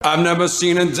I've never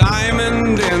seen a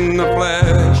diamond in the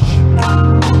flesh.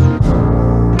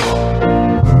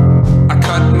 I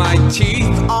cut my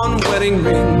teeth on wedding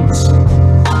rings.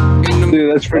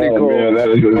 Dude, that's pretty cool. Man, that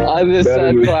is a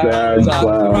sad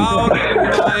clown.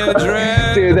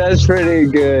 Dude, that's pretty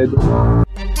good.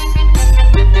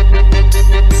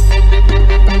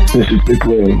 This is The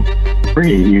Gloom,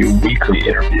 bringing you weekly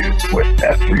interviews with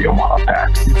F3 Omaha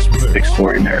packs,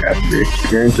 exploring their F3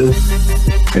 experiences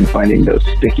and finding those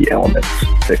sticky elements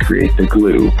that create the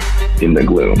glue in the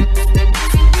gloom.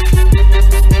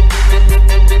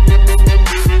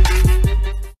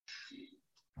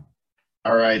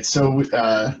 All right, so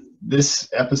this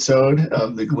episode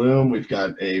of The Gloom, we've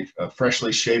got a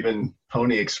freshly shaven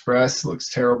Pony Express. Looks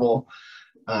terrible.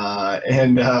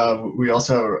 And we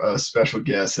also have a special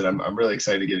guest, and I'm really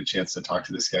excited to get a chance to talk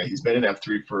to this guy. He's been in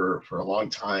F3 for a long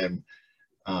time,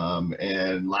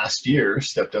 and last year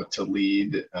stepped up to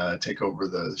lead, take over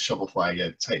the shovel flag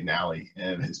at Titan Alley,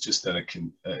 and has just done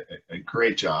a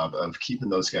great job of keeping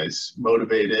those guys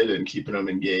motivated and keeping them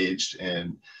engaged,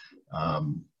 and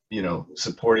you know,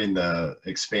 supporting the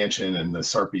expansion and the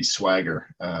Sarpy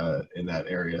swagger in that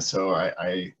area. So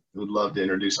I would love to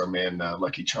introduce our man,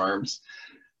 Lucky Charms.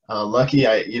 Lucky,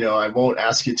 I won't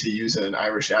ask you to use an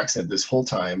Irish accent this whole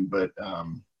time, but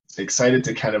excited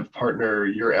to kind of partner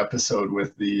your episode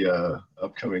with the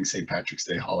upcoming St. Patrick's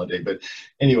Day holiday. But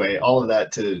anyway, all of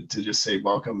that to just say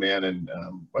welcome, man. And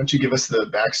why don't you give us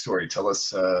the backstory? Tell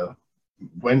us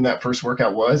when that first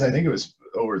workout was. I think it was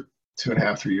over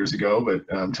 2.5, 3 years ago, but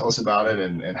tell us about it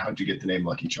and how'd you get the name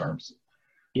Lucky Charms?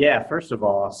 Yeah, first of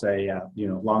all, I'll say,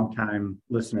 long time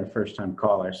listener, first time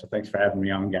caller. So thanks for having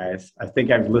me on, guys. I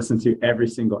think I've listened to every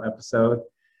single episode,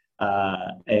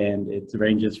 and it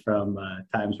ranges from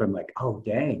times where I'm like, oh,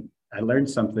 dang, I learned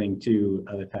something, to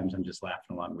other times I'm just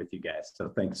laughing along with you guys. So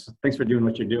thanks for doing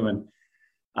what you're doing.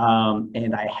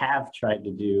 And I have tried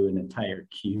to do an entire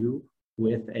queue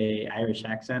with a Irish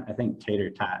accent. I think Tater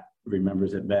Tot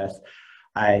remembers it best.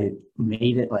 I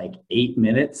made it like 8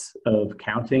 minutes of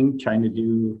counting, trying to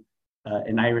do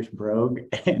an Irish brogue,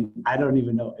 and I don't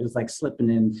even know. It was like slipping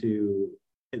into,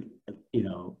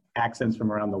 accents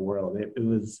from around the world. It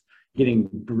was getting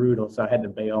brutal, so I had to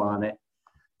bail on it.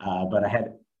 But I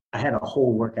had a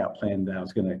whole workout plan that I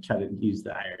was going to try to use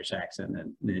the Irish accent,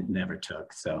 and it never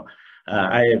took. So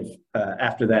I have,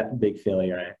 after that big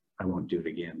failure, I won't do it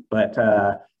again. But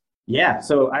yeah,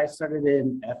 so I started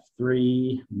in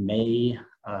F3 May.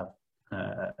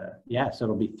 So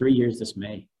it'll be 3 years this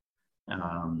May.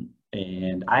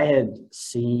 And I had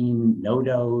seen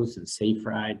NoDoz and Safe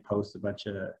Ride post a bunch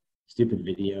of stupid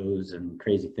videos and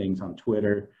crazy things on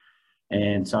Twitter.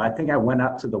 And so I think I went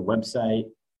up to the website,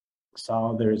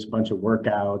 saw there's a bunch of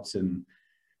workouts, and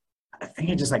I think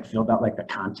I just filled out the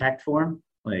contact form.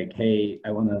 Like, hey,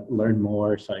 I want to learn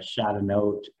more. So I shot a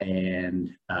note, and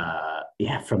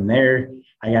from there,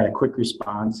 I got a quick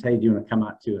response. Hey, do you want to come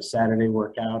out to a Saturday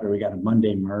workout, or we got a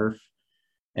Monday Murph?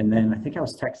 And then I think I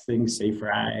was texting Safe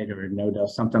Ride or NoDoz,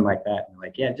 something like that. And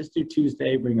like, yeah, just do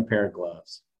Tuesday, bring a pair of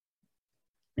gloves.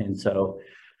 And so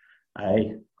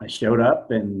I showed up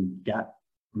and got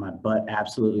my butt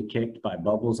absolutely kicked by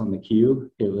Bubbles on the queue.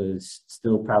 It was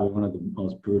still probably one of the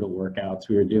most brutal workouts.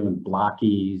 We were doing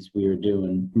blockies, we were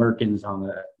doing Merkins on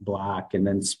the block, and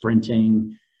then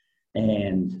sprinting.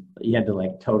 And you had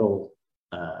to total,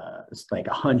 it's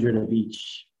 100 of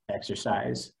each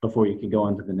exercise before you could go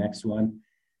on to the next one.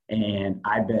 And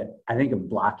I think of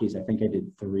blockies, I think I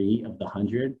did 3 of the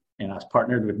 100, and I was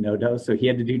partnered with NoDoz, so he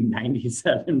had to do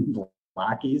 97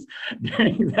 blockies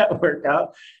during that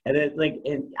workout. And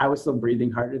and I was still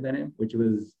breathing harder than him, which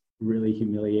was really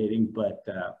humiliating, but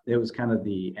it was kind of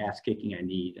the ass kicking I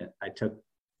need. I took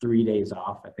 3 days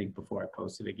off, I think, before I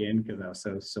posted again, because I was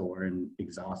so sore and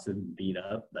exhausted and beat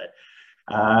up. But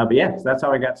yeah, so that's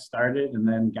how I got started, and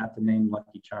then got the name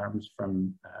Lucky Charms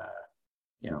from,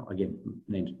 again,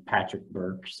 name's Patrick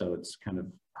Burke, so it's kind of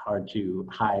hard to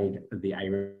hide the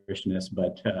Irishness,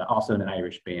 but also in an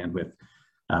Irish band with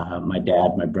my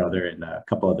dad, my brother, and a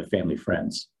couple other family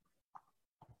friends.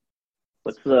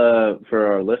 For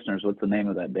our listeners, what's the name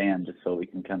of that band, just so we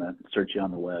can kind of search you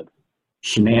on the web?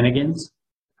 Shenanigans.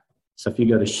 So if you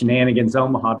go to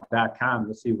shenanigansomaha.com,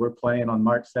 you'll see we're playing on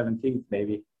March 17th,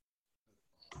 baby.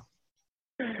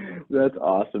 That's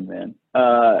awesome, man.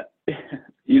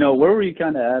 Where were you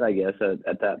kind of at, I guess,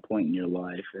 at that point in your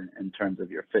life in terms of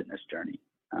your fitness journey?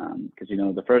 Because,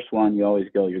 the first one,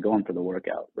 you're going for the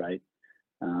workout, right?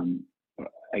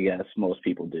 I guess most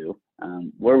people do.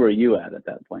 Where were you at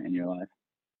that point in your life?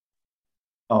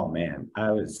 Oh man,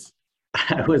 I was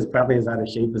probably as out of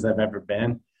shape as I've ever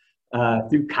been.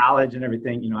 through college and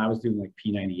everything, I was doing like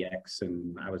P90X,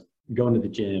 and I was going to the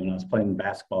gym, and I was playing in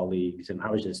basketball leagues, and I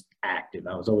was just active.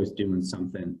 I was always doing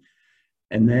something.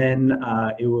 And then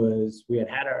we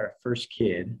had our first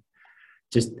kid,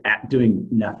 just doing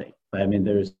nothing. I mean,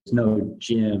 there's no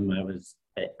gym. I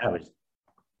was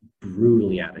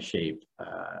brutally out of shape.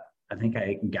 I think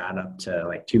I got up to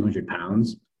like 200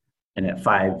 pounds, and at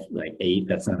 5'8",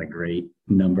 that's not a great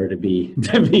number to be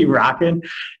rocking.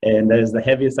 And that is the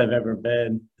heaviest I've ever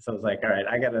been. So I was like, all right,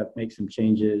 I got to make some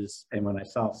changes. And when I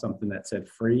saw something that said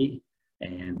free,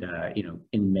 and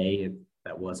in May,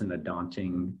 that wasn't a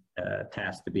daunting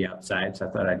task to be outside. So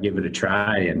I thought I'd give it a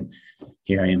try, and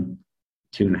here I am,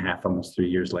 2.5, almost 3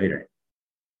 years later.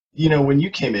 When you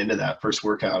came into that first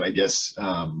workout, I guess,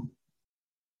 a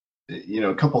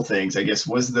couple things, I guess,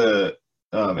 was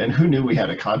and who knew we had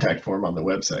a contact form on the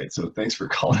website? So thanks for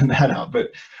calling that out.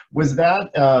 But was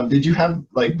that, did you have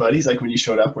like buddies, like when you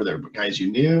showed up, were there guys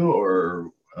you knew, or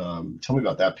tell me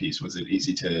about that piece. Was it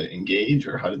easy to engage,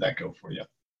 or how did that go for you?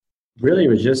 Really, it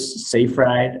was just Safe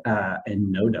Ride and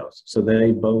No Dose. So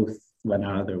they both went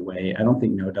out of their way. I don't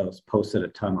think No Dose posted a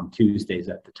ton on Tuesdays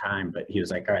at the time, but he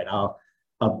was like, all right,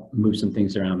 I'll move some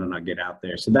things around and I'll get out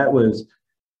there. So that was,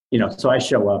 so I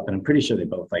show up, and I'm pretty sure they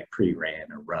both like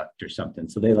pre-ran or rucked or something.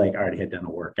 So they like already had done a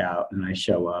workout, and I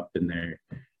show up and they're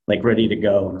like ready to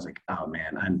go. And I was like, oh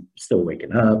man, I'm still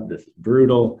waking up. This is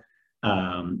brutal.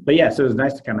 But yeah, so it was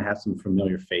nice to kind of have some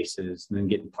familiar faces, and then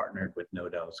getting partnered with No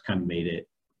Dose kind of made it,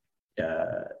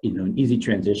 an easy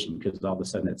transition, because all of a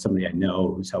sudden it's somebody I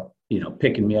know who's helped,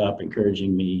 picking me up,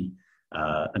 encouraging me.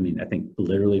 I think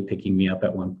literally picking me up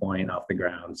at one point off the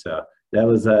ground. So that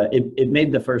was, it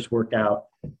made the first workout.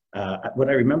 What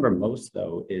I remember most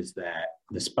though, is that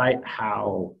despite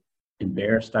how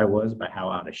embarrassed I was by how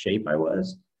out of shape I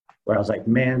was, where I was like,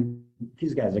 man,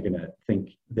 these guys are going to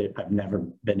think that I've never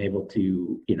been able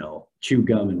to, chew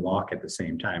gum and walk at the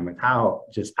same time, with how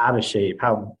just out of shape,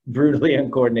 how brutally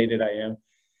uncoordinated I am.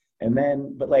 And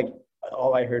then, but like,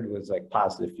 all I heard was like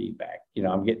positive feedback.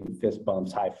 I'm getting fist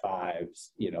bumps, high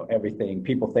fives, everything.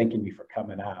 People thanking me for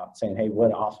coming out, saying, hey, what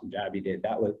an awesome job you did.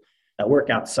 That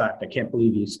workout sucked. I can't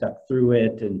believe you stuck through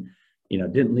it, and,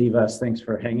 didn't leave us. Thanks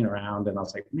for hanging around. And I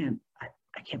was like, man,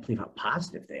 I can't believe how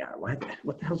positive they are. What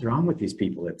the hell's wrong with these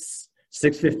people? It's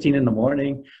 6:15 in the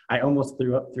morning. I almost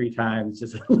threw up 3 times.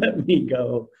 Just let me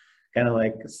go, kind of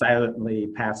like silently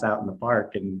pass out in the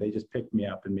park. And they just picked me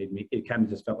up and it kind of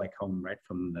just felt like home right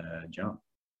from the jump.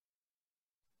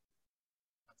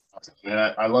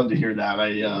 Man, I love to hear that.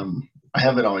 I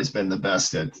haven't always been the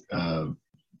best at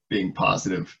being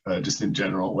positive, just in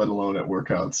general, let alone at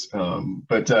workouts.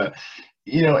 But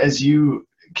as you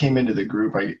came into the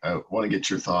group, I want to get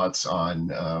your thoughts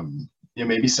on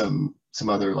maybe some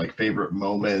other like favorite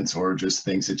moments, or just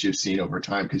things that you've seen over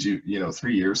time, because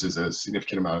 3 years is a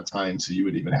significant amount of time. So you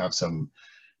would even have some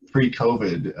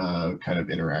pre-COVID kind of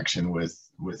interaction with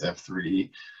F3.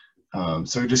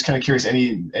 So just kind of curious,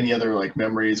 any other like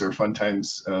memories or fun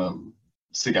times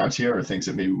stick out to you, or things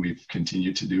that maybe we've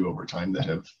continued to do over time that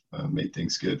have made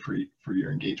things good for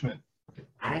your engagement?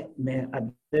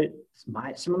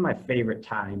 Some of my favorite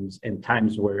times, and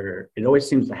times where it always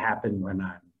seems to happen when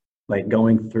I'm like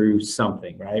going through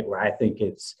something, right, where I think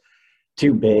it's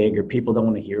too big or people don't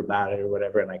want to hear about it or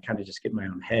whatever, and I kind of just get in my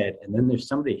own head. And then there's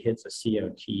somebody hits a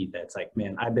COT that's like,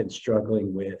 man, I've been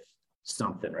struggling with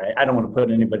something, right? I don't want to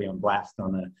put anybody on blast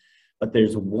but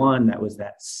there's one that was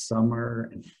that summer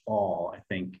and fall, I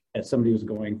think, as somebody was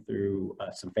going through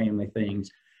some family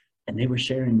things, and they were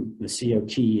sharing the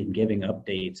COT and giving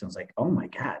updates. And I was like, oh my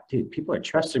God, dude, people are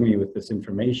trusting me with this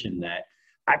information that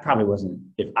I probably wasn't.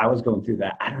 If I was going through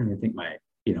that, I don't even think my,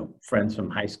 friends from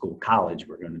high school, college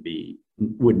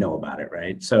would know about it,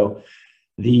 right? So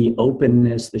the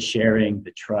openness, the sharing,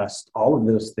 the trust, all of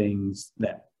those things,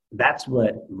 that's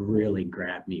what really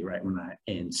grabbed me right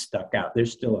and stuck out.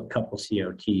 There's still a couple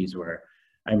COTs where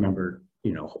I remember,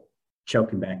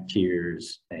 choking back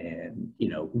tears and,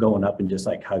 going up and just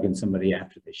like hugging somebody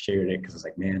after they shared it. Cause I was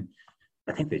like, man,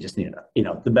 I think they just need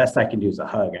the best I can do is a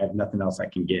hug. I have nothing else I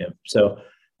can give. So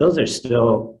those are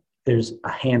still, there's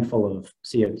a handful of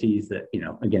COTs that,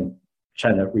 again,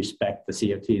 trying to respect the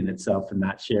COT in itself and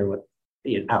not share what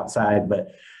outside,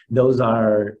 but those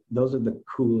are the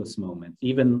coolest moments,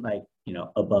 even like,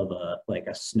 above a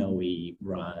snowy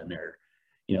run, or,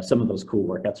 some of those cool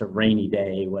workouts, a rainy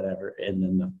day, whatever. And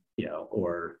then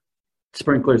or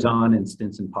sprinklers on in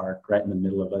Stinson Park, right in the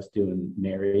middle of us doing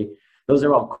Mary. Those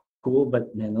are all cool,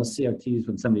 but man, those COTs,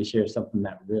 when somebody shares something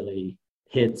that really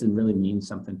hits and really means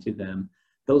something to them,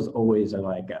 those always are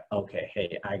like, okay,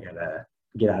 hey, I gotta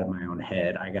get out of my own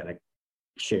head. I gotta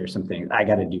share some things. I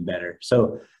got to do better.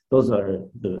 So those are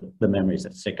the memories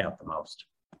that stick out the most.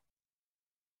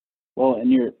 Well,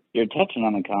 and you're touching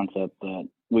on a concept that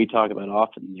we talk about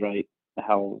often, right?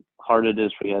 How hard it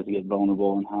is for you guys to get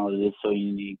vulnerable, and how it is so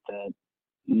unique that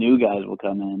new guys will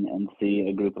come in and see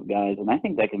a group of guys, and I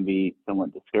think that can be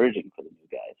somewhat discouraging for the new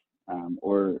guys,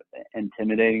 or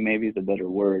intimidating. Maybe is a better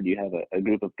word. You have a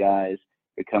group of guys,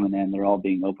 you're coming in, they're all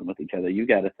being open with each other. You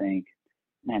got to think,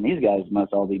 man, these guys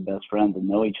must all be best friends and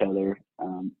know each other.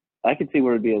 I could see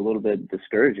where it'd be a little bit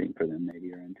discouraging for them,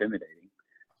 maybe, or intimidating.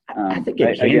 I think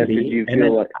it can be. Did you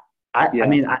feel like, I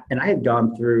mean, I had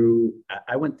gone through,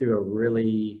 I went through a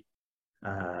really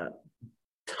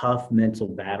tough mental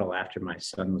battle after my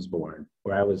son was born,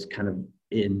 where I was kind of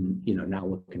in, now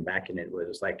looking back in it, it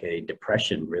was like a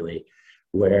depression, really,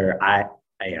 where I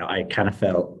kind of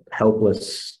felt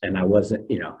helpless, and I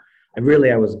wasn't,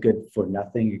 I was good for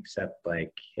nothing except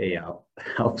like, hey, I'll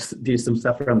help do some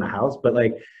stuff around the house. But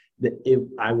like,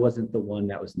 I wasn't the one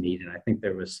that was needed. I think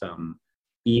there was some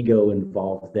ego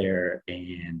involved there,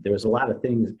 and there was a lot of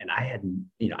things, and I had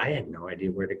no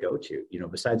idea where to go to,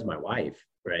 besides my wife,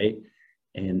 right?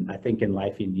 And I think in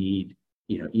life you need,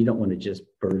 you don't want to just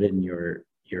burden your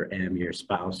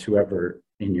spouse, whoever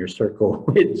in your circle,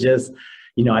 with just,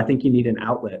 I think you need an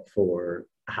outlet for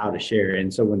how to share.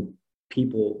 And so when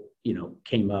people,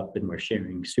 came up and were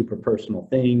sharing super personal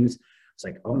things, it's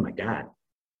like, oh my God,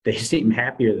 they seem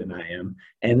happier than I am.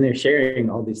 And they're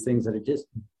sharing all these things that are just,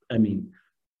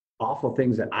 awful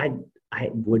things that I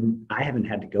haven't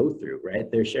had to go through,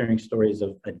 right? They're sharing stories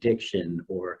of addiction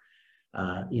or,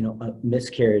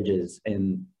 miscarriages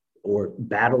or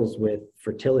battles with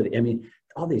fertility.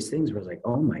 All these things were like,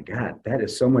 oh my God, that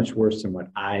is so much worse than what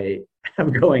I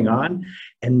have going on.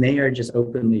 And they are just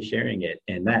openly sharing it.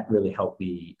 And that really helped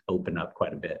me open up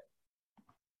quite a bit.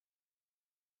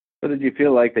 So did you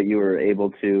feel like that you were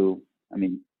able to,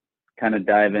 kind of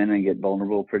dive in and get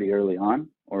vulnerable pretty early on?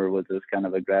 Or was this kind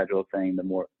of a gradual thing?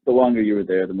 The longer you were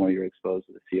there, the more you were exposed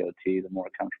to the COT, the more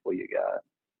comfortable you got?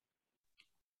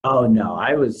 Oh no,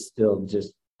 I was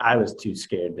too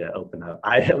scared to open up.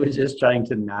 I was just trying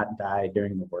to not die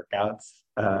during the workouts.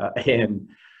 And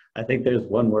I think there's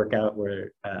one workout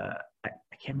where I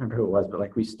can't remember who it was, but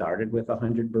like we started with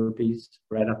 100 burpees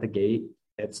right out the gate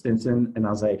at Stinson. And I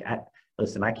was like,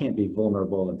 listen, I can't be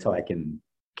vulnerable until I can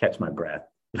catch my breath.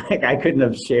 Like I couldn't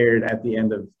have shared at the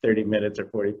end of 30 minutes or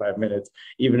 45 minutes,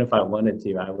 even if I wanted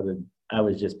to. I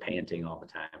was just panting all the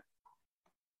time.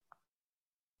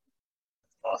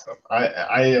 Awesome.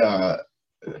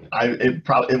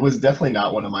 It was definitely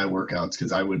not one of my workouts,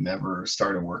 because I would never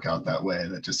start a workout that way.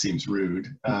 That just seems rude.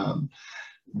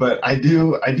 But I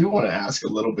do want to ask a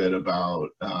little bit about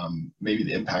maybe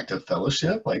the impact of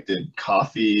fellowship. Like, did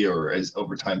coffee or as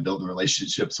over time building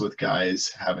relationships with guys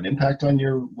have an impact on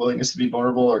your willingness to be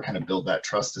vulnerable, or kind of build that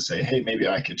trust to say, hey, maybe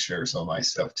I could share some of my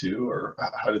stuff too? Or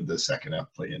how did the second F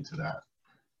play into that?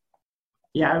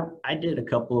 Yeah, I did a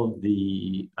couple of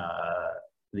the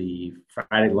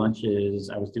Friday lunches.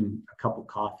 I was doing a couple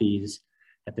coffees.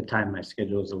 At the time, my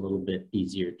schedule was a little bit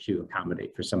easier to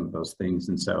accommodate for some of those things.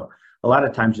 And so a lot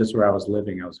of times, just where I was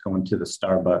living, I was going to the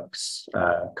Starbucks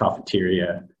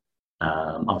cafeteria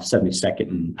off 72nd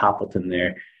and Poppleton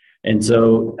there. And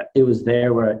so it was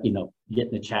there where,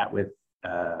 getting to chat with,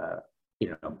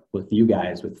 with you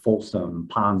guys, with Folsom,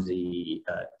 Ponzi,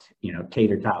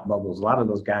 Tater Top, Bubbles, a lot of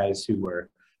those guys who were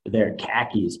there,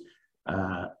 Khakis.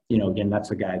 Again,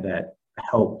 that's a guy that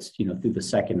helped, through the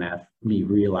second F, me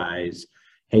realize,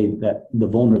 hey, that the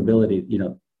vulnerability,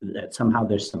 that somehow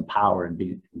there's some power in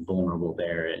being vulnerable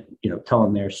there, and,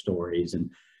 telling their stories and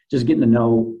just getting to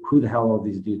know who the hell all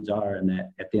these dudes are. And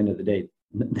that at the end of the day,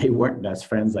 they weren't best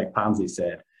friends, like Ponzi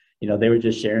said. They were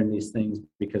just sharing these things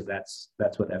because that's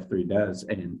what F3 does.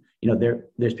 And,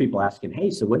 there's people asking,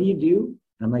 hey, so what do you do?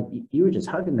 And I'm like, you were just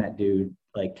hugging that dude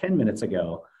like 10 minutes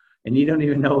ago, and you don't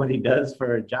even know what he does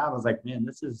for a job. I was like, man,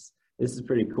 this is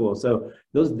pretty cool. So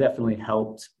those definitely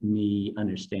helped me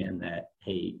understand that,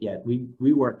 hey, yeah,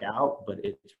 we work out, but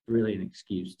it's really an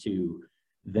excuse to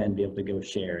then be able to go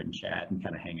share and chat and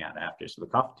kind of hang out after. So the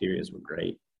cafeterias were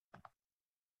great.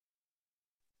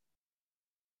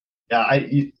 Yeah,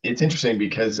 it's interesting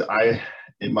because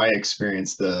in my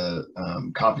experience, the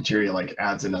cafeteria like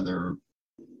adds another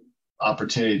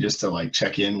opportunity just to like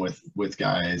check in with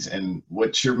guys. And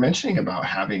what you're mentioning about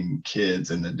having kids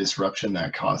and the disruption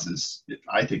that causes,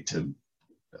 I think, to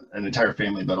an entire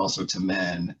family, but also to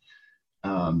men,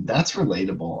 that's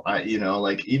relatable.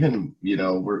 Like even,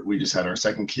 we just had our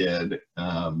second kid,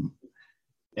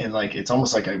 and like it's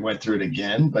almost like I went through it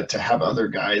again, but to have other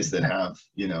guys that have,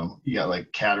 you know, you got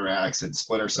like cataracts and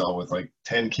splinter cell with like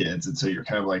 10 kids, and so you're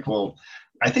kind of like, well,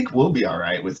 I think we'll be all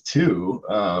right with two,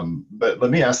 but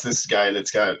let me ask this guy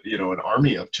that's got, you know, an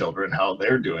army of children how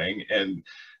they're doing. And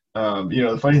you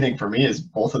know, the funny thing for me is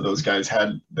both of those guys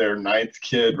had their ninth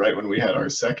kid right when we had our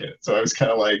second, so I was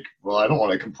kind of like, well, I don't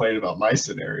want to complain about my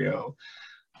scenario.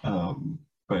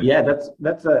 But Yeah,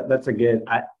 that's a good.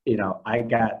 I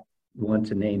got one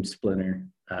to name Splinter,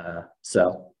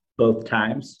 so both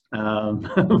times.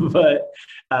 But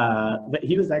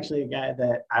he was actually a guy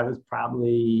that I was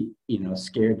probably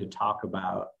scared to talk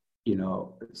about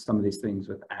some of these things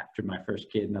with after my first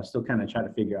kid, and I was still kind of trying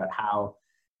to figure out how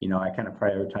I kind of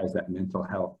prioritize that mental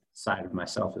health side of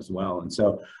myself as well. And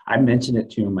so I mentioned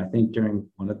it to him, I think during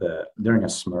a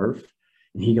Smurf,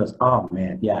 and he goes, "Oh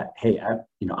man, yeah, hey,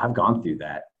 I've gone through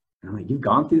that." And I'm like, "You've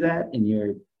gone through that, and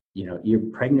you're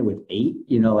pregnant with 8,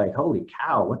 like, holy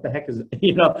cow, what the heck is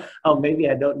oh, maybe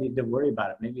I don't need to worry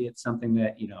about it. Maybe it's something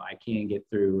that, I can get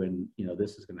through, and,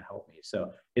 this is going to help me."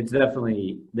 So it's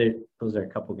definitely there. Those are a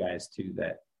couple guys too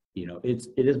that, it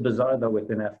is bizarre though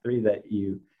within F3 that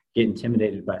you get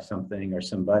intimidated by something or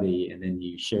somebody, and then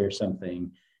you share something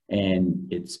and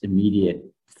it's immediate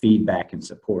feedback and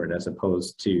support, as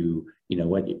opposed to,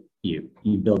 what you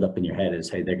build up in your head is,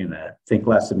 hey, they're going to think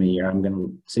less of me, or I'm going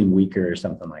to seem weaker or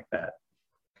something like that.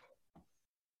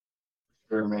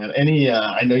 Sure, man.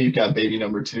 I know you've got baby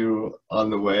number 2 on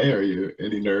the way. Are you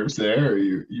any nerves there, or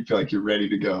you feel like you're ready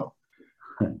to go?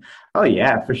 Oh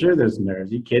yeah, for sure. There's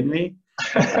nerves. You kidding me?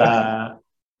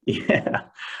 Yeah.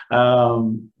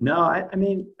 No, I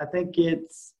mean, I think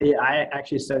I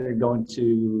actually started going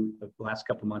to the last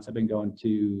couple of months. I've been going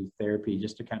to therapy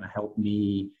just to kind of help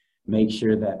me make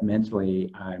sure that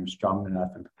mentally I'm strong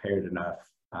enough and prepared enough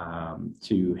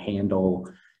to handle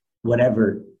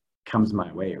whatever comes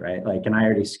my way, right? Like, and I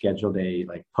already scheduled a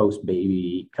post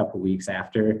baby couple weeks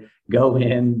after, go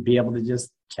in, be able to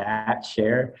just chat,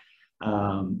 share.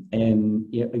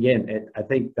 And again, I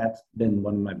think that's been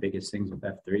one of my biggest things with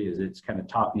F3 is it's kind of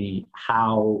taught me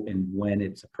how and when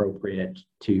it's appropriate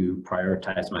to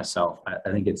prioritize myself.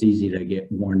 I think it's easy to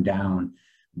get worn down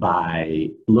by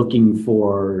looking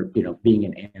for, being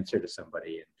an answer to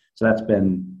somebody. So that's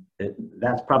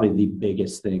probably the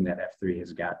biggest thing that F3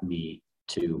 has gotten me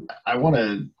to. I want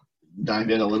to dive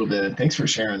in a little bit. Thanks for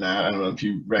sharing that. I don't know if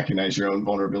you recognize your own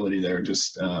vulnerability there.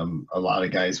 Just a lot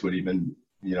of guys would even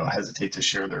hesitate to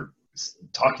share their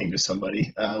talking to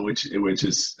somebody, which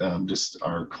is just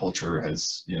our culture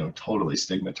has totally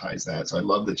stigmatized that. So I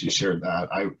love that you shared that.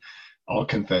 I'll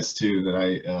confess too that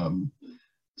I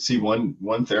see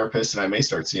one therapist, and I may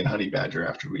start seeing Honey Badger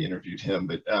after we interviewed him.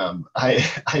 But I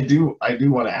do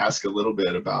want to ask a little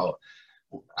bit about,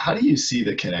 how do you see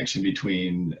the connection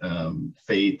between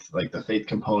faith, like the faith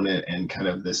component, and kind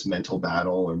of this mental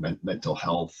battle or mental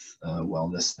health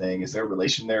wellness thing? Is there a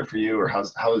relation there for you, or how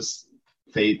has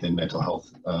faith and mental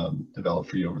health developed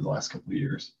for you over the last couple of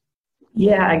years?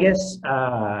 Yeah, I guess,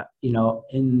 on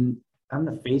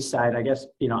the faith side, I guess,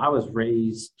 I was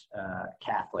raised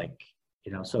Catholic,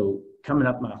 so coming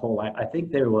up my whole life, I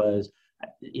think there was,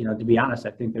 to be honest,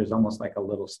 I think there's almost like a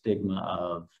little stigma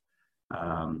of,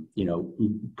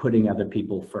 putting other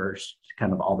people first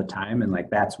kind of all the time. And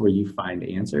that's where you find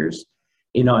answers,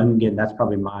 and again, that's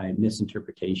probably my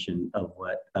misinterpretation of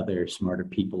what other smarter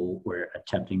people were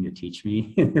attempting to teach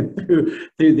me through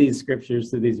these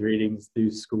scriptures, through these readings,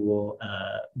 through school.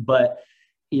 But,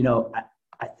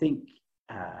 I think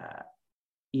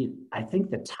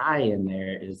the tie in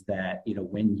there is that,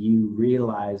 when you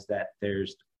realize that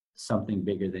there's something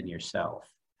bigger than yourself.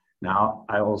 Now,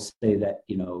 I will say that,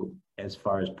 as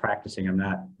far as practicing, I'm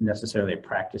not necessarily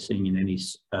practicing in any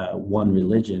one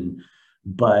religion,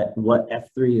 but what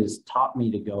F3 has taught me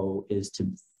to go is to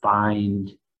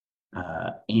find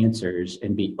answers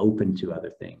and be open to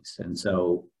other things. And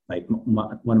so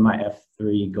one of my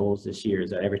F3 goals this year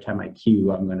is that every time I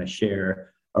cue, I'm going to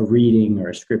share a reading or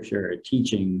a scripture or a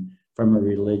teaching from a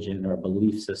religion or a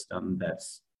belief system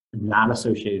that's not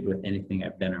associated with anything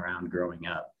I've been around growing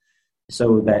up,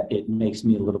 so that it makes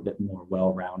me a little bit more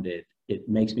well-rounded. It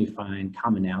makes me find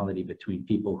commonality between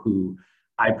people who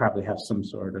I probably have some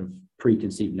sort of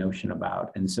preconceived notion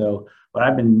about. And so what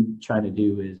I've been trying to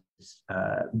do is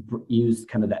use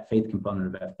kind of that faith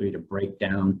component of F3 to break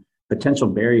down potential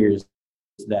barriers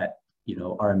that,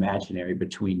 are imaginary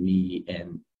between me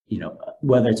and,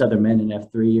 whether it's other men in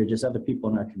F3 or just other people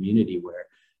in our community, where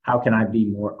how can I be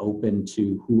more open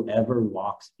to whoever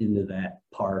walks into that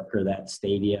park or that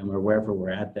stadium or wherever we're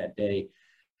at that day,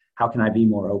 how can I be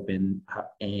more open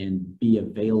and be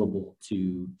available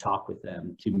to talk with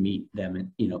them, to meet them,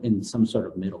 and in some sort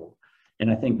of middle.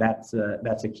 And I think that's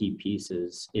a key piece.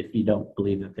 Is if you don't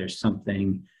believe that there's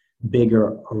something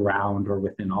bigger around or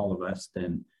within all of us,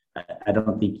 then I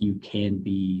don't think you can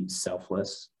be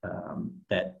selfless.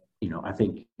 That I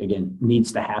think again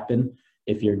needs to happen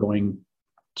if you're going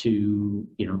to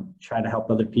try to help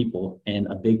other people. And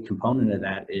a big component of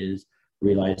that is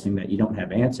realizing that you don't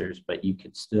have answers, but you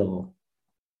can still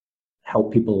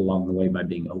help people along the way by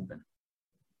being open.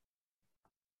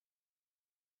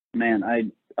 Man,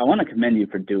 I want to commend you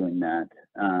for doing that.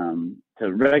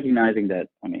 To recognizing that,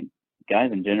 I mean,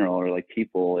 guys in general are like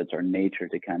people, it's our nature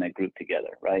to kind of group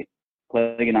together, right?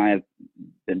 Clegg and I have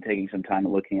been taking some time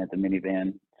looking at the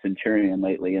minivan Centurion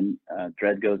lately, and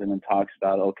Dredd goes in and talks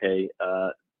about, okay,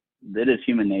 that is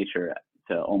human nature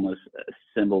to almost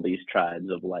assemble these tribes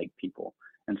of like people.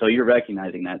 And so you're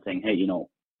recognizing that, saying, hey,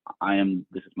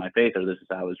 this is my faith, or this is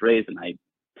how I was raised, and I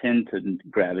tend to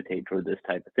gravitate toward this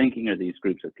type of thinking or these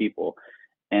groups of people.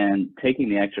 And taking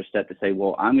the extra step to say,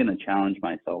 well, I'm going to challenge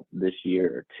myself this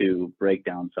year to break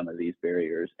down some of these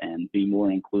barriers and be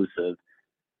more inclusive,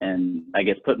 and I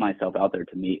guess put myself out there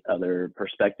to meet other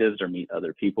perspectives or meet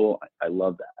other people. I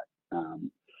love that.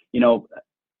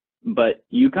 But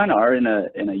you kind of are in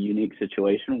a unique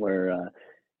situation where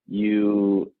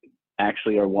you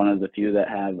actually are one of the few that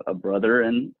have a brother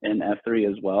in F3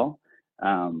 as well.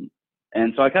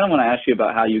 And so I kind of want to ask you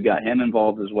about how you got him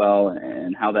involved as well,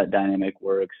 and how that dynamic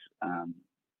works,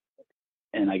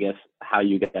 and I guess how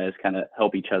you guys kind of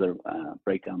help each other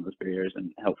break down those barriers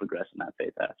and help progress in that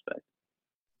faith aspect.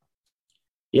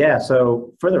 Yeah,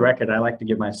 so for the record, I like to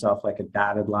give myself like a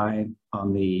dotted line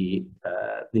on the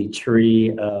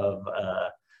tree of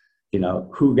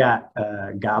who got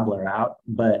Gobbler out.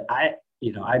 But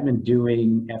I've been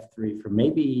doing F3 for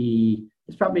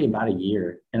it's probably about a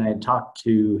year, and I had talked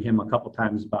to him a couple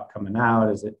times about coming out.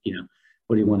 Is it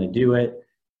would he want to do it?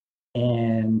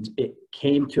 And it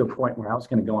came to a point where I was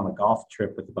going to go on a golf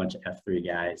trip with a bunch of F3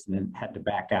 guys, and then had to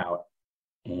back out.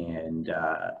 And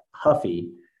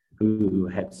Huffy, who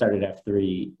had started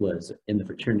F3, was in the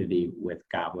fraternity with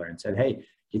Gobbler and said, hey, do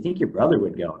you think your brother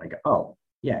would go? And I go, oh,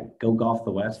 yeah, go golf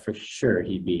the West for sure.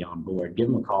 He'd be on board. Give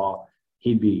him a call.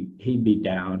 He'd be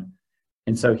down.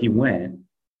 And so he went,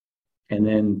 and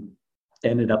then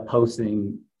ended up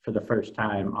posting for the first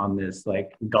time on this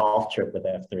like golf trip with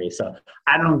F3. So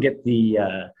I don't get the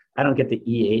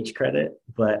EH credit,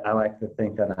 but I like to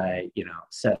think that I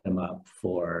set him up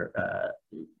for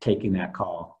taking that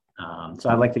call. So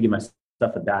I'd like to give myself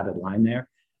a dotted line there,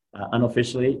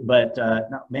 unofficially. But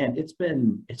no, man, it's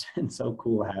been so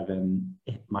cool having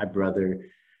my brother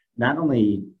not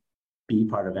only be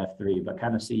part of F3, but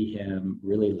kind of see him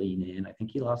really lean in. I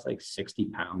think he lost like 60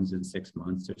 pounds in 6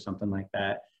 months or something like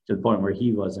that, to the point where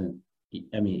he was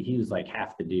like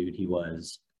half the dude he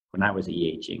was when I was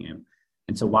EHing him.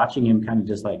 And so watching him kind of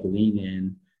just like lean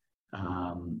in,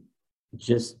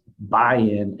 just buy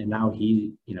in, and now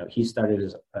he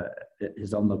started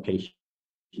his own location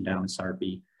down in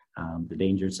Sarpy, the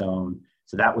Danger Zone.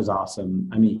 So that was awesome.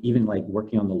 I mean, even like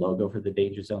working on the logo for the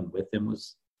Danger Zone with him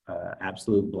was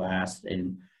absolute blast.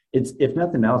 And it's, if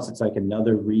nothing else, it's like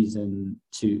another reason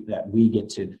that we get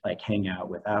to like hang out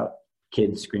without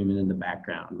kids screaming in the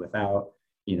background, without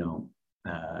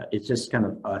it's just kind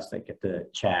of us that get to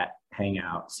chat, hang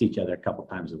out, see each other a couple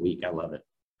times a week. I love it.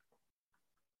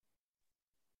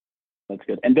 That's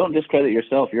good. And don't discredit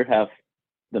yourself. You're half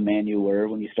the man you were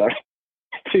when you started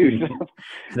too.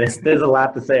 There's a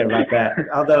lot to say about that.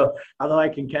 Although I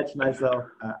can catch myself,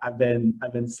 I've been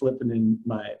slipping in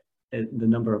the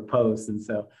number of posts, and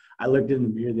so I looked in the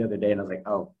mirror the other day and I was like,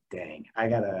 oh dang, I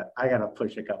gotta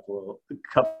push a couple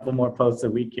more posts a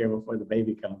week here before the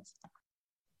baby comes.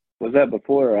 Was that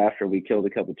before or after we killed a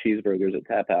couple cheeseburgers at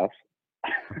Tap House?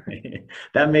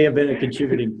 That may have been a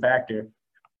contributing factor.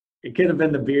 It could have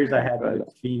been the beers I had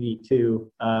with Feeney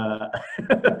too,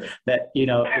 that,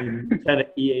 kind of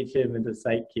EH him into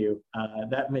site Q.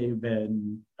 That may have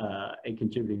been a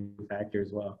contributing factor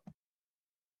as well.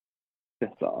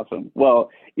 That's awesome. Well,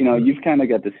 you've kind of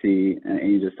got to see,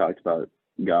 and you just talked about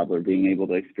Gobbler being able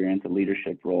to experience a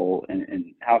leadership role,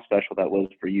 and how special that was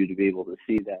for you to be able to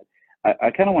see that.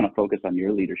 I kind of want to focus on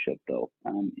your leadership though.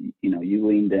 You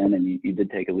leaned in and you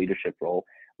did take a leadership role.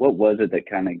 What was it that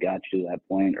kind of got you to that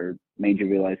point, or made you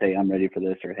realize, hey, I'm ready for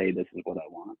this, or hey, this is what I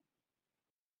want?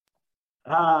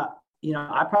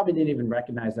 I probably didn't even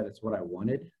recognize that it's what I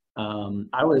wanted.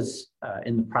 I was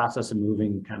in the process of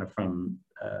moving kind of from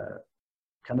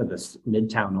kind of this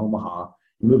Midtown Omaha,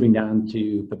 moving down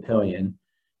to Papillion,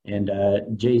 and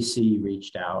JC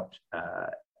reached out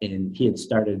and he had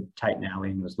started Titan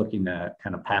Alley and was looking to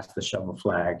kind of pass the shovel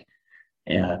flag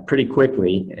pretty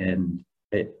quickly. And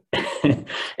it,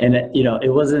 and it, you know, it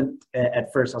wasn't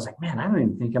at first. I was like, man, I don't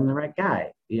even think I'm the right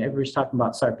guy. Everybody's talking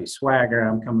about Sarpy swagger.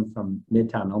 I'm coming from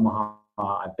Midtown Omaha.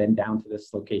 I've been down to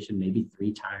this location maybe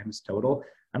 3 times total.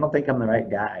 I don't think I'm the right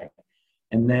guy.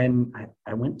 And then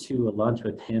I went to a lunch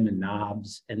with him and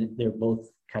Knobs, and they're both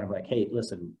kind of like, hey,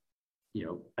 listen, you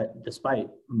know, despite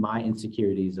my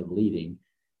insecurities of leading,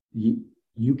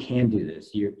 you can do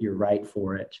this. You're right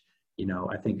for it. You know,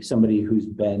 I think somebody who's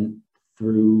been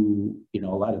through, you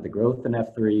know, a lot of the growth in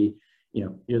F3, you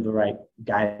know, you're the right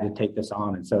guy to take this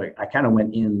on. And so I kind of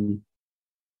went in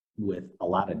with a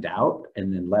lot of doubt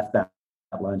and then left that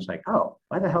lunch like, oh,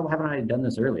 why the hell haven't I done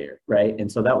this earlier, right? And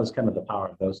so that was kind of the power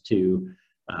of those two.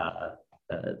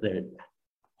 They're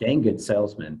dang good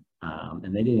salesmen,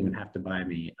 and they didn't even have to buy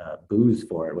me booze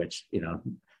for it, which, you know,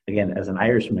 again, as an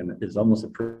Irishman, is almost a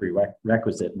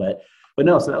prerequisite. But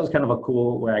no, so that was kind of a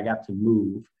cool where I got to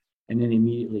move and then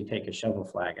immediately take a shovel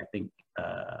flag. I think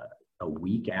a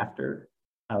week after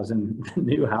I was in the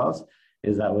new house,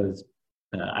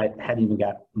 I hadn't even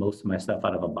got most of my stuff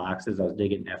out of a box as I was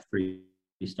digging F3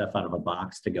 stuff out of a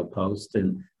box to go post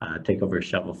and take over a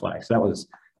shovel flag. So that was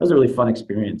a really fun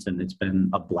experience, and it's been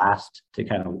a blast to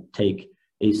kind of take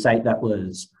a site that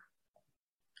was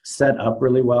set up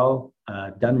really well,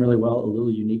 done really well, a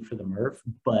little unique for the MRF,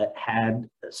 but had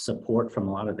support from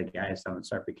a lot of the guys down in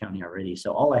Sarpy County already.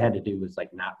 So all I had to do was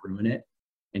like not ruin it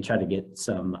and try to get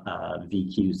some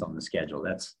VQs on the schedule.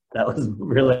 That was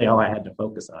really all I had to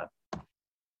focus on.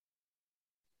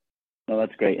 No,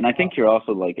 that's great. And I think you're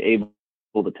also like able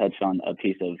to touch on a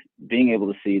piece of being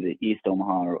able to see the East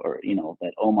Omaha or you know,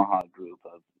 that Omaha group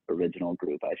of original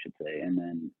group, I should say, and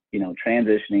then, you know,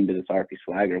 transitioning to the Sarpy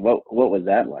swagger. What was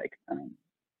that like?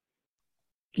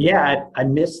 Yeah, I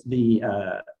missed the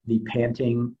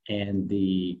panting and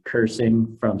the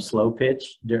cursing from slow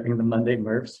pitch during the Monday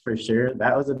MRFs for sure.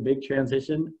 That was a big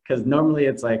transition, because normally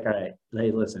it's like, all right,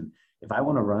 hey, listen, if I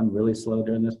want to run really slow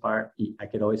during this part, I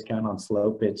could always count on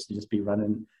slow pitch to just be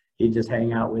running. He'd just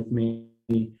hang out with me.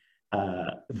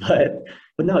 But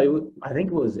no, I think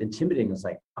it was intimidating. It was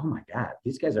like, oh my God,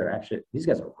 these guys are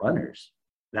runners.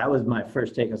 That was my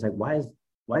first take. I was like,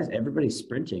 why is everybody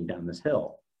sprinting down this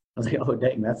hill? I was like, oh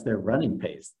dang, that's their running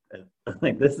pace.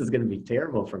 Like, this is going to be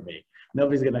terrible for me.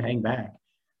 Nobody's going to hang back.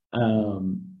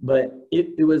 But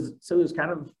it was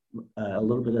kind of a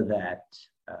little bit of that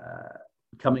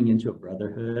coming into a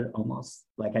brotherhood, almost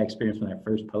like I experienced when I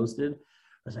first posted. I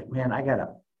was like, man,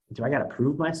 do I gotta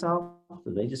prove myself?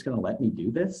 Are they just gonna let me do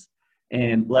this?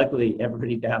 And luckily,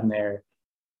 everybody down there,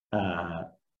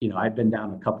 you know, I'd been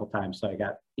down a couple times, so I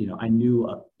got, you know, I knew,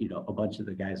 you know, a bunch of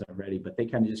the guys already, but they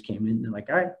kind of just came in and like,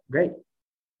 all right, great.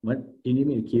 What do you need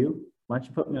me to queue? Why don't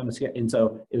you put me on the schedule? And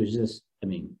so it was just, I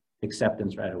mean,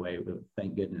 acceptance right away.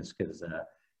 Thank goodness, because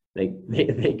they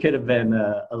could have been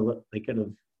they could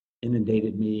have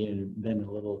inundated me and been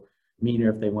a little meaner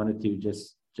if they wanted to,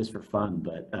 just for fun.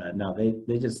 But no,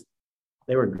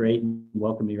 they were great and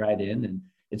welcomed me right in. And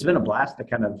it's been a blast to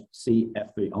kind of see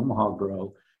F3 Omaha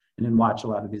grow and then watch a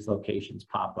lot of these locations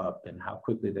pop up and how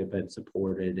quickly they've been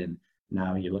supported. And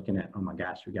now you're looking at, oh my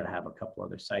gosh, we got to have a couple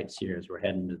other sites here as we're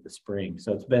heading into the spring.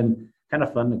 So it's been kind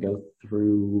of fun to go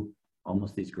through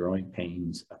almost these growing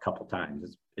pains a couple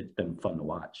times. It's been fun to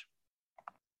watch.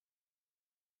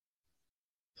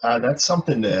 That's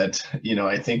something that, you know,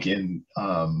 I think in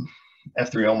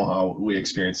F3 Omaha we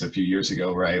experienced a few years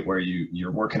ago, right, where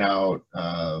you're working out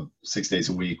 6 days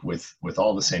a week with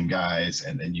all the same guys,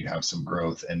 and then you have some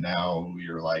growth, and now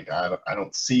you're like, I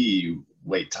don't see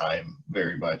wait time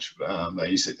very much. I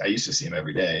used to see him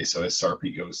every day. So as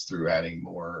Sarpy goes through adding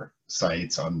more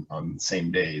sites on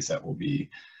same days, that will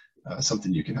be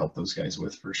something you can help those guys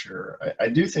with for sure. I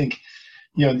do think,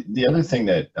 you know, the other thing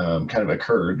that kind of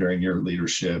occurred during your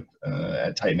leadership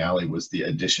at Titan Alley was the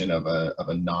addition of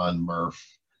a non-MRF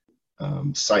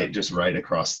site just right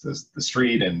across the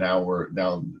street, and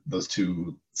now those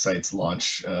two sites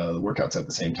launch workouts at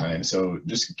the same time. So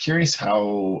just curious,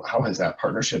 how has that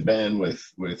partnership been with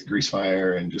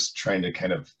Greasefire, and just trying to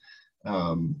kind of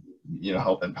you know,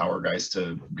 help empower guys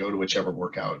to go to whichever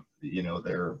workout, you know,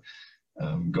 they're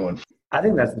going for. I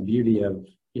think that's the beauty of,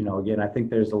 you know, again, I think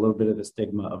there's a little bit of the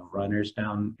stigma of runners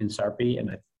down in Sarpy.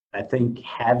 And I think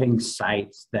having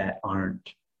sites that aren't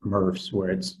MRFs, where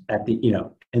it's at the, you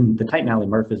know, and the Titan Alley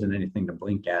MRF isn't anything to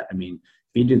blink at. I mean,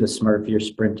 if you do the Smurf, you're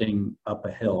sprinting up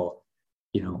a hill,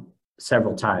 you know,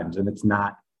 several times. And it's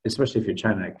not, especially if you're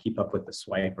trying to keep up with the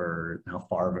Swiper or, you know,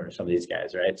 Farver or some of these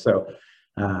guys, right? So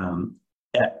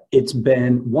it's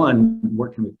been one,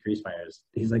 working with Grease Fires.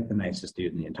 He's like the nicest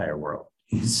dude in the entire world.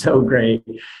 He's so great,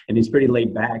 and he's pretty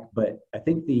laid back. But I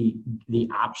think the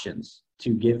options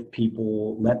to give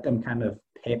people, let them kind of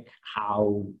pick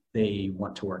how they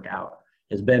want to work out,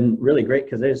 has been really great,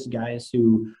 because there's guys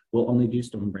who will only do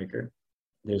Stormbreaker.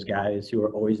 There's guys who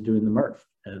are always doing the Murph.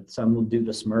 Some will do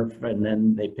the Smurf, and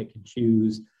then they pick and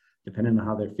choose depending on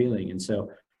how they're feeling. And so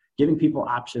giving people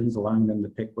options, allowing them to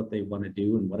pick what they want to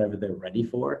do and whatever they're ready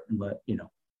for, and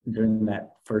during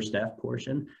that first F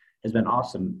portion, has been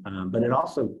awesome. But it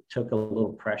also took a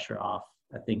little pressure off.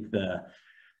 I think the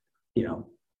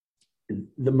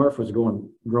Murph was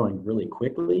growing really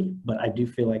quickly, but I do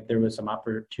feel like there was some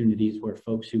opportunities where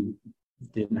folks who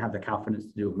didn't have the confidence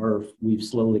to do a Murph, we've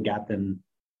slowly got them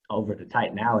over to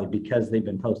Titan Alley because they've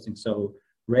been posting so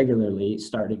regularly,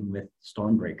 starting with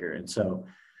Stormbreaker. And so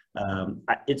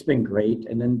it's been great.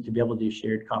 And then to be able to do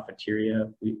shared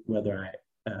cafeteria, whether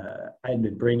I had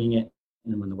been bringing it,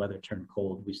 and then when the weather turned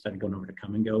cold, we started going over to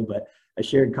Come and Go. But a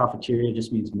shared cafeteria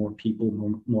just means more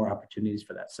people, more opportunities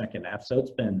for that second F. So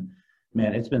it's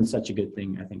been such a good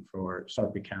thing, I think, for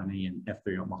Sarpy County and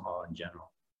F3 Omaha in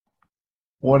general.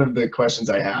 One of the questions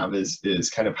I have is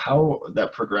kind of how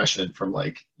that progression from,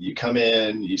 like, you come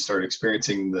in, you start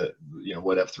experiencing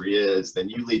what F3 is, then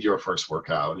you lead your first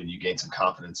workout and you gain some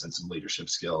confidence and some leadership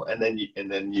skill, and then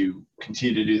you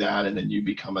continue to do that, and then you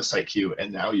become a Site Q,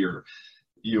 and now you're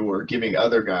giving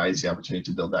other guys the opportunity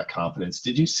to build that confidence.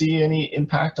 Did you see any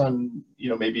impact on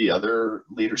maybe other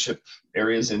leadership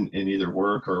areas in either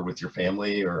work or with your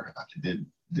family, or did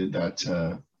that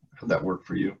how'd that work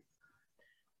for you?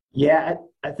 Yeah,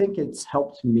 I think it's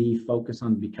helped me focus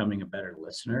on becoming a better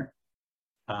listener,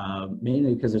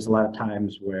 mainly because there's a lot of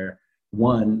times where,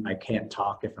 one, I can't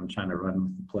talk if I'm trying to run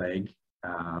with the plague.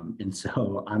 And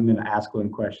so I'm going to ask one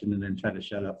question and then try to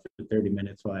shut up for 30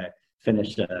 minutes while I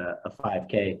finish a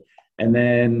 5K. And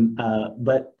then,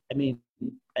 but I mean,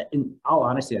 in all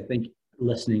honesty, I think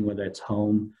listening, whether it's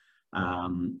home, so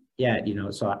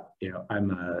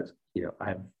I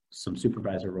have some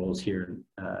supervisor roles here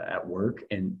at work,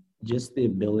 and just the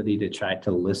ability to try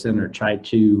to listen or try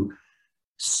to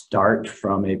start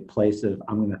from a place of,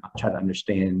 I'm going to try to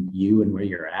understand you and where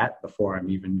you're at before I'm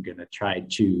even going to try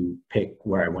to pick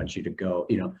where I want you to go.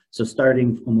 So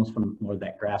starting almost from more of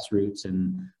that grassroots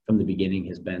and from the beginning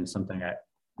has been something that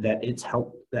it's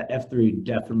helped, that F3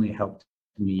 definitely helped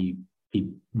me be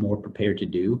more prepared to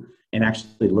do and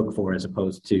actually look for, as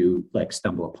opposed to like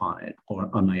stumble upon it or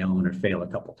on my own or fail a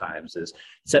couple times, is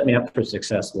set me up for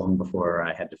success long before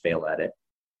I had to fail at it.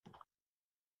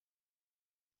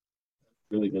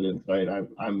 Really good insight.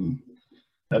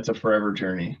 That's a forever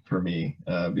journey for me,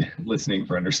 listening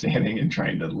for understanding and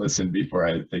trying to listen before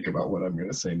I think about what I'm going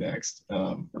to say next.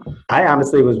 I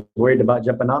honestly was worried about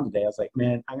jumping on today. I was like,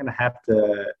 man, I'm going to have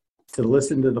to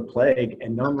listen to the plague.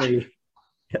 And normally,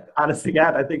 honest to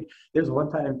God, I think there's one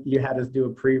time you had us do a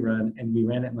pre-run and we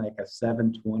ran it in like a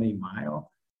 7:20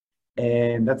 mile.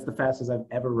 And that's the fastest I've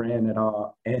ever ran at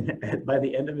all. And by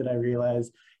the end of it, I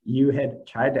realized you had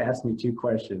tried to ask me 2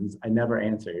 questions. I never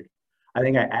answered. I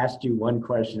think I asked you 1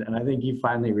 question, and I think you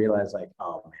finally realized, like,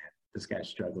 oh man, this guy's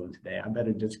struggling today. I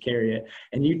better just carry it.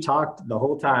 And you talked the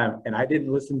whole time, and I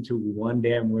didn't listen to one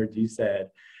damn word you said.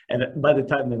 And by the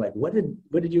time they're like, what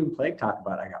did you and Plague talk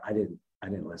about? I go, I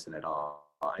didn't listen at all.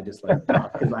 I just let them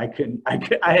talk because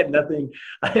I had nothing.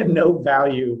 I had no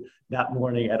value that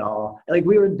morning at all. Like,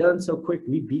 we were done so quick.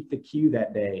 We beat the queue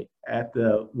that day at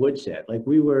the woodshed. Like,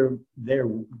 we were there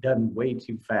done way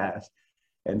too fast.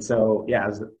 And so,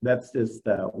 yeah, that's just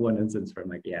one instance where I'm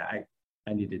like, yeah,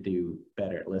 I need to do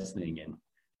better at listening. And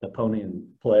the Pony and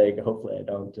Plague, hopefully I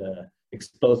don't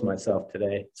expose myself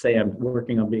today. Say I'm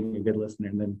working on being a good listener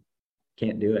and then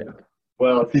can't do it.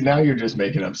 Well, see, now you're just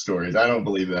making up stories. I don't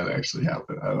believe that actually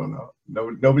happened. I don't know.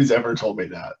 Nobody's ever told me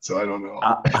that, so I don't know.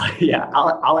 Yeah,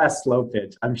 I'll ask Slow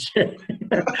Pitch. I'm sure.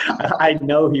 I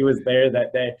know he was there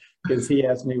that day because he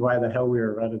asked me why the hell we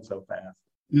were running so fast.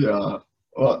 Yeah.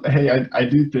 Well, hey, I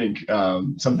do think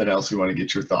something else we want to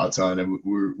get your thoughts on, and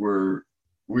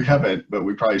we haven't, but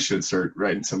we probably should start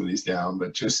writing some of these down.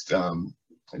 But just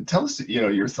tell us,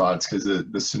 your thoughts, because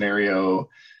the scenario,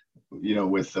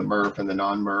 with the Murph and the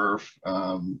non-Murph,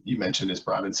 you mentioned has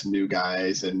brought in some new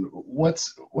guys, and what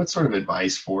sort of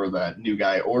advice for that new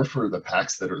guy or for the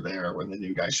packs that are there when the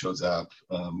new guy shows up?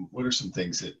 What are some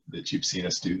things that you've seen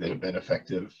us do that have been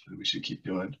effective that we should keep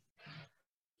doing?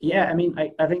 Yeah, I mean,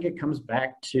 I think it comes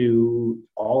back to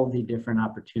all the different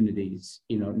opportunities,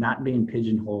 not being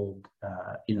pigeonholed.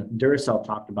 Duracell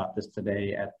talked about this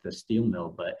today at the steel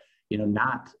mill, but,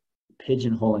 not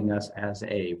pigeonholing us as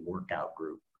a workout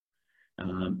group.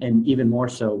 And even more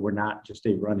so, we're not just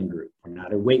a running group. We're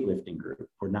not a weightlifting group.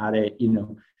 We're not a,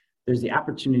 there's the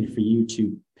opportunity for you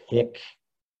to pick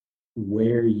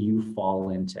where you fall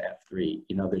into F3.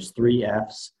 There's 3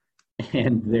 Fs,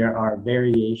 and there are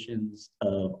variations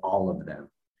of all of them.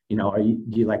 Do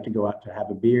you like to go out to have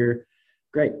a beer?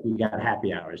 Great, we got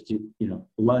happy hours.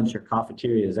 Lunch or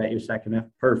cafeteria, is that your second F?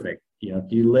 Perfect. Do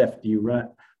you lift? Do you run?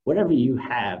 Whatever you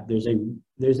have, there's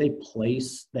a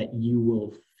place that you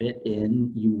will fit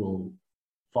in. You will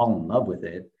fall in love with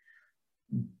it,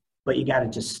 but you got to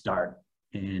just start.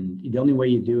 And the only way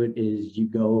you do it is you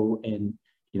go and,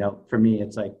 for me,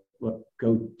 it's like, well,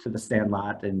 go to the stand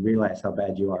lot and realize how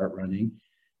bad you are at running,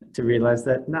 to realize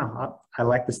that, no, I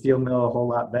like the steel mill a whole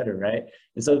lot better, right?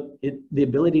 And so the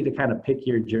ability to kind of pick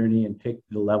your journey and pick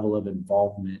the level of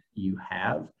involvement you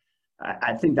have,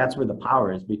 I think that's where the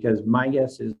power is, because my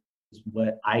guess is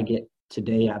what I get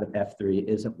today out of F3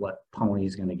 isn't what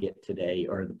Pony's going to get today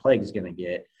or the Plague's going to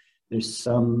get. There's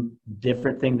some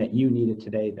different thing that you needed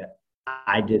today that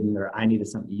I didn't, or I needed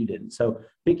something you didn't. So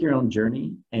pick your own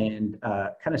journey and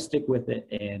kind of stick with it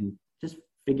and just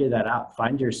figure that out.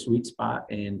 Find your sweet spot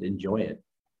and enjoy it.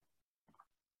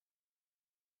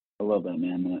 I love that,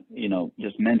 man.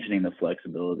 Just mentioning the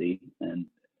flexibility and,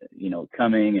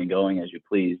 coming and going as you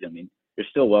please. I mean, you're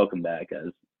still welcome back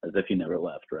as if you never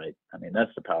left, right? I mean,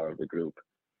 that's the power of the group.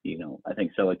 I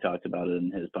think Selleck talked about it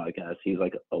in his podcast. He's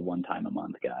like a one-time a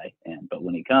month guy. But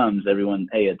when he comes, everyone,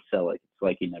 hey, it's Selleck. It's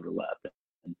like he never left.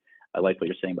 And I like what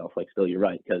you're saying about flexibility. You're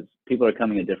right, because people are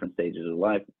coming at different stages of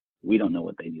life. We don't know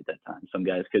what they need that time. Some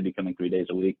guys could be coming 3 days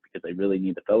a week because they really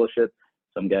need the fellowship.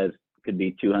 Some guys could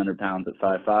be 200 pounds at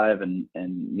 5'5"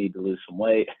 and need to lose some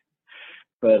weight.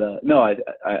 But no,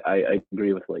 I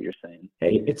agree with what you're saying.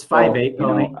 Hey, it's 5'8",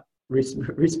 Pony.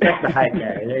 Respect the height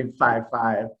guy. It ain't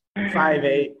 5'5".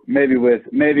 5'8".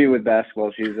 Maybe with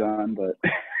basketball shoes on, but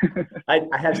I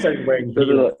have started wearing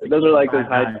heels. Those are like those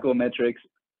high school metrics.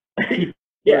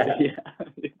 Yeah.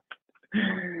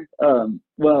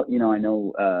 Well, I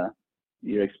know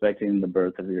you're expecting the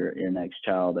birth of your next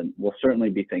child, and we'll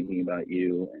certainly be thinking about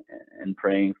you and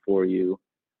praying for you.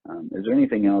 Is there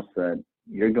anything else that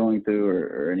you're going through,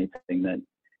 or anything that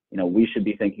we should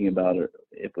be thinking about, or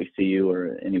if we see you,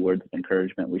 or any words of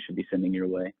encouragement we should be sending your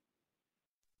way?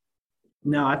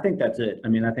 No, I think that's it. I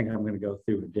mean, I think I'm going to go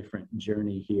through a different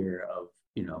journey here of,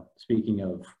 speaking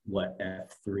of what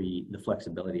F3, the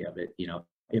flexibility of it,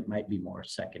 it might be more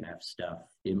second F stuff.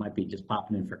 It might be just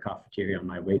popping in for cafeteria on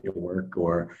my way to work,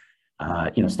 or,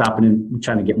 stopping in,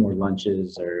 trying to get more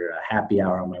lunches, or a happy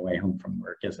hour on my way home from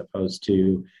work, as opposed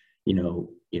to,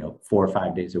 4 or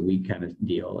 5 days a week kind of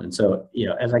deal. And so,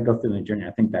 as I go through the journey,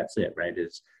 I think that's it, right?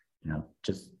 Is,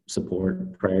 just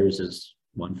support. Prayers is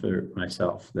one for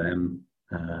myself, them,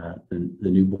 the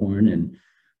newborn,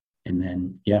 and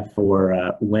then,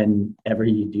 for whenever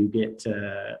you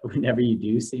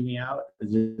do see me out,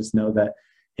 just know that,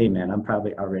 hey man, I'm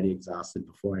probably already exhausted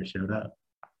before I showed up.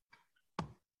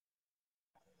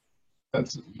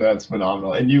 That's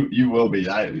phenomenal, and you will be.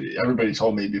 Everybody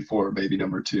told me before baby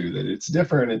number 2 that it's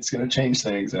different. It's going to change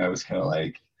things, and I was kind of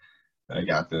like, I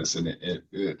got this, and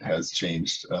it has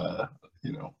changed,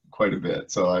 quite a bit.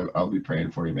 So I'll be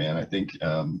praying for you, man. I think,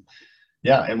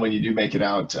 and when you do make it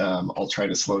out, I'll try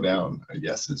to slow down, I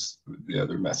guess, is the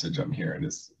other message I'm hearing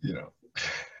is,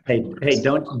 Hey,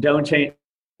 don't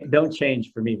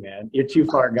change for me, man. You're too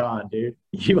far gone, dude.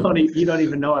 You don't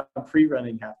even know I'm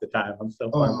pre-running half the time. I'm so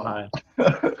far behind.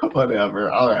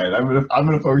 Whatever. All right. I'm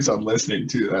gonna focus on listening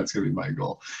too. That's gonna be my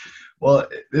goal. Well,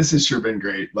 this has sure been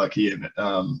great, Lucky. And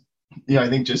I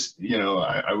think just,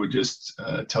 I would just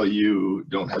tell you,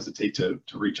 don't hesitate to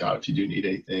reach out if you do need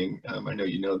anything. I know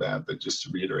you know that, but just to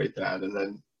reiterate that. And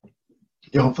then,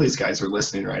 hopefully these guys are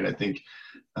listening, right? I think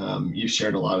you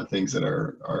shared a lot of things that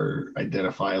are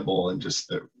identifiable and just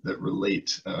that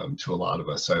relate to a lot of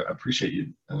us. So I appreciate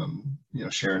you,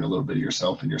 sharing a little bit of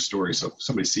yourself and your story. So if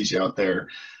somebody sees you out there,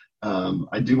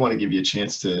 I do want to give you a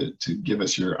chance to give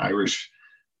us your Irish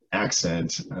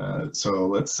accent. So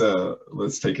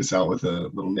let's take us out with a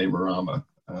little Neighborama.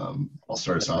 I'll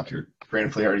start us off here.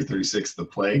 Brandon Fleharty, 36, The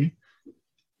Plague.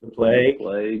 The Plague.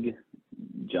 Plague.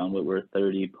 John Whitworth,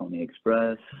 30, Pony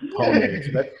Express. Pony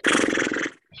Express.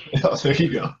 Oh, there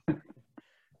you go.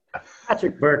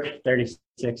 Patrick Burke,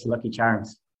 36, Lucky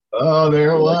Charms. Oh,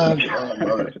 there it was.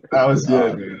 Oh, that was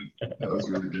good, man. That was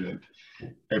really good.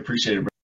 I appreciate it, bro.